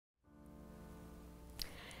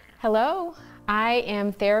Hello, I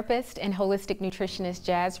am therapist and holistic nutritionist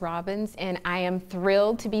Jaz Robbins, and I am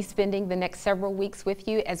thrilled to be spending the next several weeks with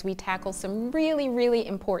you as we tackle some really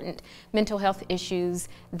important mental health issues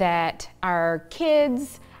that our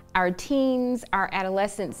kids, our teens, our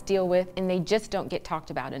adolescents deal with, and they just don't get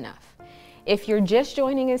talked about enough. If you're just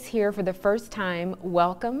joining us here for the first time,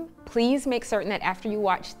 welcome. Please make certain that after you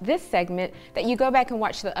watch this segment that you go back and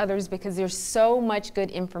watch the others, because there's so much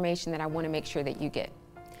good information that I want to make sure that you get.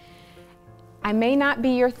 I may not be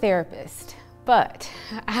your therapist, but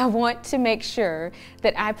I want to make sure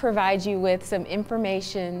that I provide you with some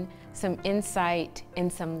information, some insight,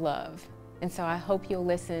 and some love. And so I hope you'll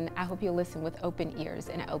listen. I hope you'll listen with open ears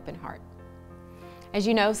and an open heart. As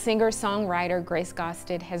you know, singer-songwriter Graye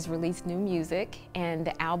Gaustad has released new music, and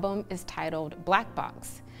the album is titled Black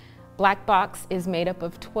Box. Black Box is made up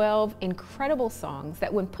of 12 incredible songs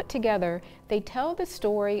that, when put together, they tell the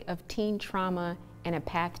story of teen trauma and a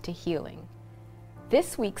path to healing.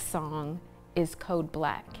 This week's song is Code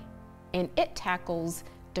Black, and it tackles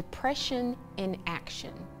depression in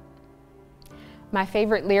action. My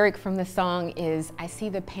favorite lyric from the song is, "I see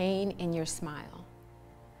the pain in your smile."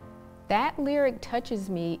 That lyric touches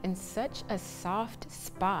me in such a soft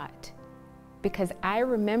spot because I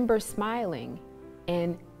remember smiling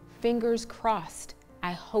and fingers crossed,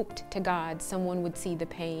 I hoped to God someone would see the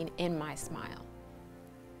pain in my smile.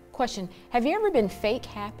 Question, have you ever been fake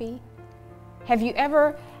happy? Have you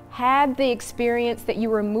ever had the experience that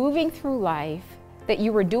you were moving through life, that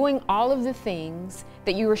you were doing all of the things,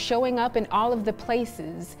 that you were showing up in all of the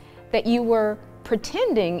places, that you were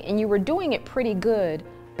pretending and you were doing it pretty good,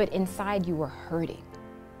 but inside you were hurting?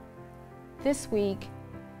 This week,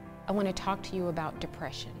 I want to talk to you about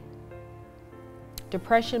depression.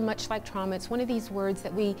 Depression, much like trauma, it's one of these words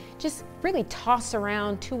that we just really toss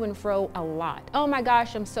around to and fro a lot. Oh my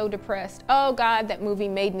gosh, I'm so depressed. Oh God, that movie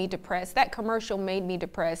made me depressed. That commercial made me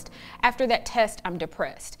depressed. After that test, I'm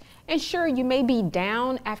depressed. And sure, you may be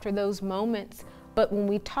down after those moments, but when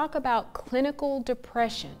we talk about clinical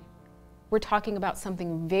depression, we're talking about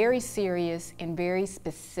something very serious and very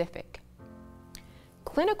specific.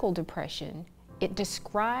 Clinical depression, it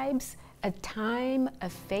describes a time, a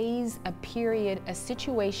phase, a period, a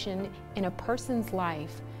situation in a person's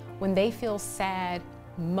life when they feel sad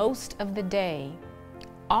most of the day,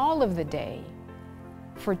 all of the day,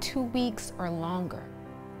 for 2 weeks or longer.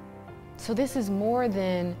 So this is more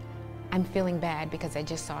than I'm feeling bad because I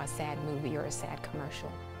just saw a sad movie or a sad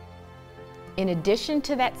commercial. In addition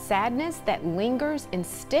to that sadness that lingers and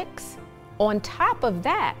sticks, on top of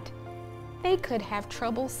that, they could have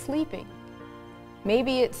trouble sleeping.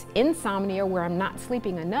 Maybe it's insomnia where I'm not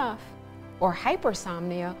sleeping enough, or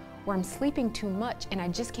hypersomnia where I'm sleeping too much and I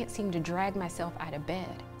just can't seem to drag myself out of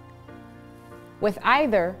bed. With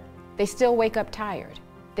either, they still wake up tired.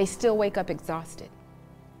 They still wake up exhausted.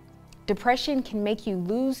 Depression can make you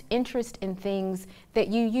lose interest in things that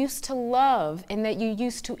you used to love and that you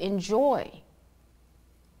used to enjoy.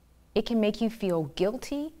 It can make you feel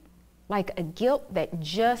guilty, like a guilt that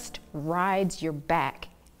just rides your back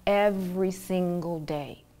every single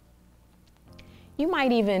day. You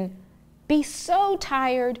might even be so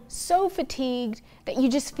tired, so fatigued, that you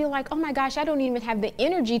just feel like, oh my gosh, I don't even have the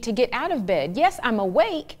energy to get out of bed. Yes, I'm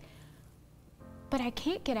awake, but I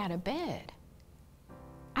can't get out of bed.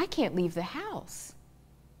 I can't leave the house.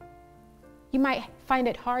 You might find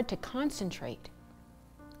it hard to concentrate.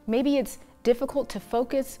 Maybe it's difficult to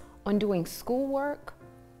focus on doing schoolwork,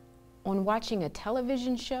 on watching a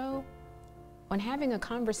television show, on having a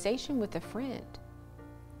conversation with a friend.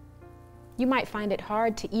 You might find it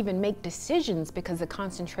hard to even make decisions because the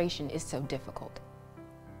concentration is so difficult.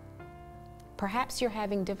 Perhaps you're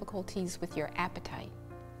having difficulties with your appetite.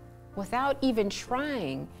 Without even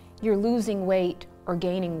trying, you're losing weight or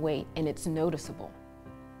gaining weight, and it's noticeable.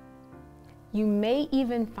 You may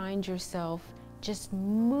even find yourself just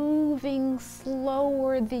moving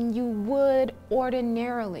slower than you would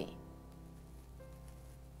ordinarily.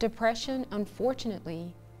 Depression,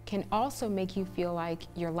 unfortunately, can also make you feel like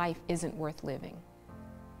your life isn't worth living.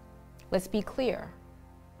 Let's be clear.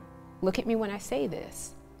 Look at me when I say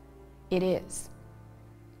this. It is.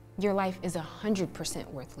 Your life is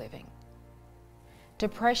 100% worth living.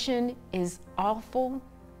 Depression is awful.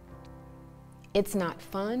 It's not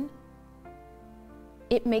fun.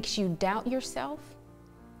 It makes you doubt yourself.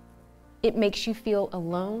 It makes you feel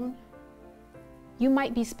alone. You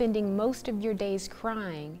might be spending most of your days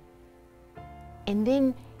crying, and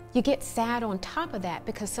then you get sad on top of that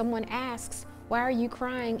because someone asks, why are you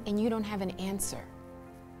crying? And you don't have an answer.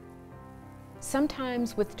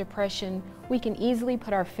 Sometimes with depression, we can easily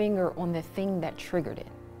put our finger on the thing that triggered it,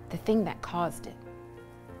 the thing that caused it.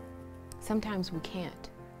 Sometimes we can't.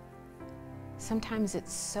 Sometimes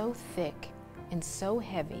it's so thick and so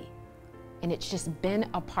heavy, and it's just been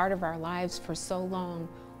a part of our lives for so long,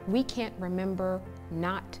 we can't remember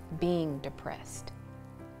not being depressed.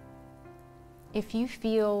 If you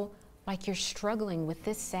feel like you're struggling with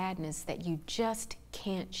this sadness that you just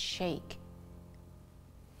can't shake,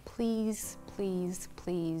 please, please,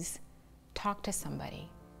 please talk to somebody.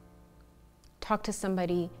 Talk to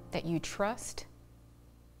somebody that you trust.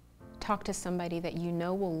 Talk to somebody that you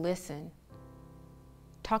know will listen.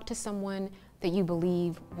 Talk to someone that you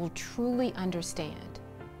believe will truly understand.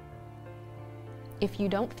 If you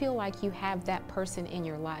don't feel like you have that person in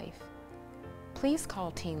your life, please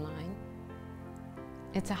call Teen Line.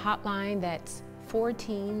 It's a hotline that's for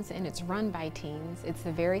teens and it's run by teens. It's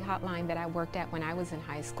the very hotline that I worked at when I was in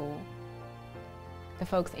high school. The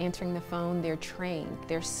folks answering the phone, they're trained.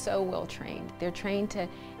 They're so well trained. They're trained to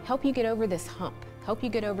help you get over this hump, help you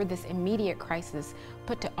get over this immediate crisis,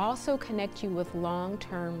 but to also connect you with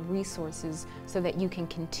long-term resources so that you can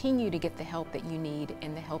continue to get the help that you need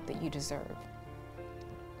and the help that you deserve.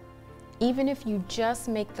 Even if you just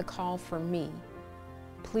make the call for me,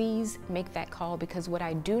 please make that call, because what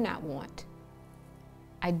I do not want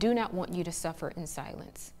you to suffer in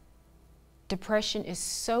silence. Depression is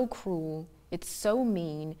so cruel, it's so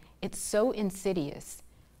mean, it's so insidious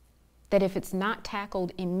that if it's not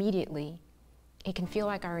tackled immediately, it can feel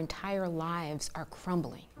like our entire lives are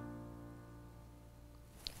crumbling.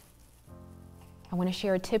 I want to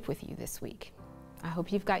share a tip with you this week. I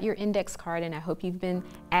hope you've got your index card and I hope you've been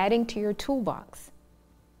adding to your toolbox.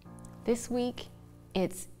 This week,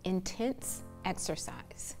 it's intense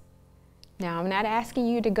exercise. Now, I'm not asking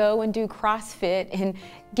you to go and do CrossFit and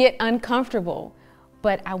get uncomfortable,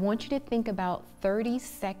 but I want you to think about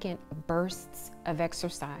 30-second bursts of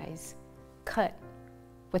exercise cut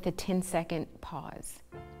with a 10-second pause.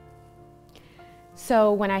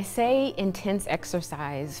 So when I say intense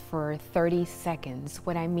exercise for 30 seconds,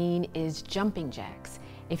 what I mean is jumping jacks.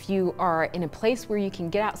 If you are in a place where you can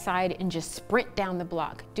get outside and just sprint down the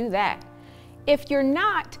block, do that. If you're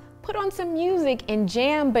not, put on some music and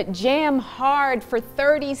jam, but jam hard for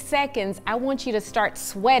 30 seconds. I want you to start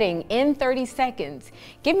sweating in 30 seconds.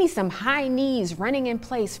 Give me some high knees running in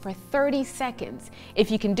place for 30 seconds.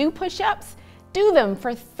 If you can do push-ups, do them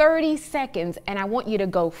for 30 seconds, and I want you to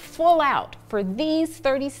go full out for these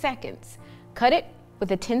 30 seconds. Cut it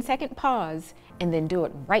with a 10-second pause, and then do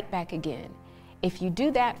it right back again. If you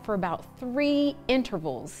do that for about 3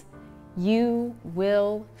 intervals, you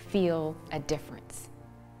will feel a difference.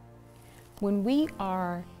 When we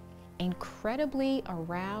are incredibly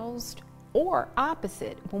aroused, or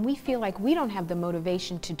opposite, when we feel like we don't have the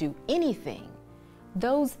motivation to do anything,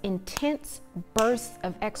 those intense bursts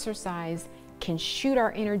of exercise can shoot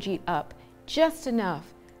our energy up just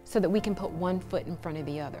enough so that we can put one foot in front of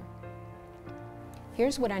the other.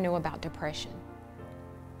 Here's what I know about depression.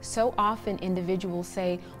 So often individuals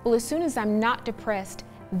say, well, as soon as I'm not depressed,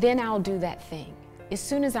 then I'll do that thing. As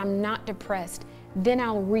soon as I'm not depressed, then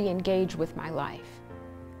I'll re-engage with my life.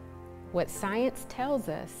 What science tells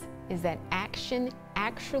us is that action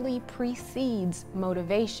actually precedes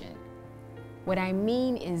motivation. What I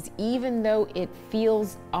mean is, even though it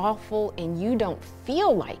feels awful and you don't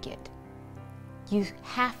feel like it, you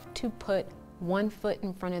have to put one foot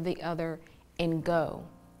in front of the other and go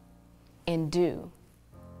and do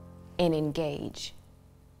and engage.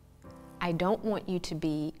 I don't want you to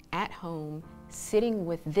be at home sitting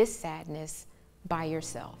with this sadness by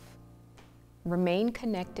yourself. Remain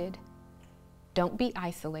connected, don't be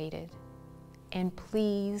isolated, and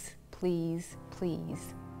please, please,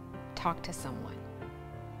 please talk to someone.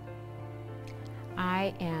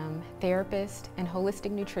 I am therapist and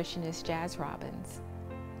holistic nutritionist Jaz Robbins.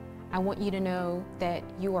 I want you to know that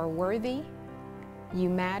you are worthy, you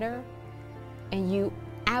matter, and you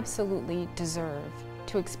absolutely deserve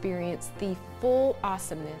to experience the full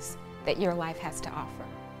awesomeness that your life has to offer.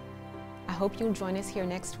 I hope you'll join us here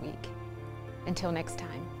next week. Until next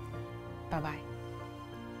time, bye-bye.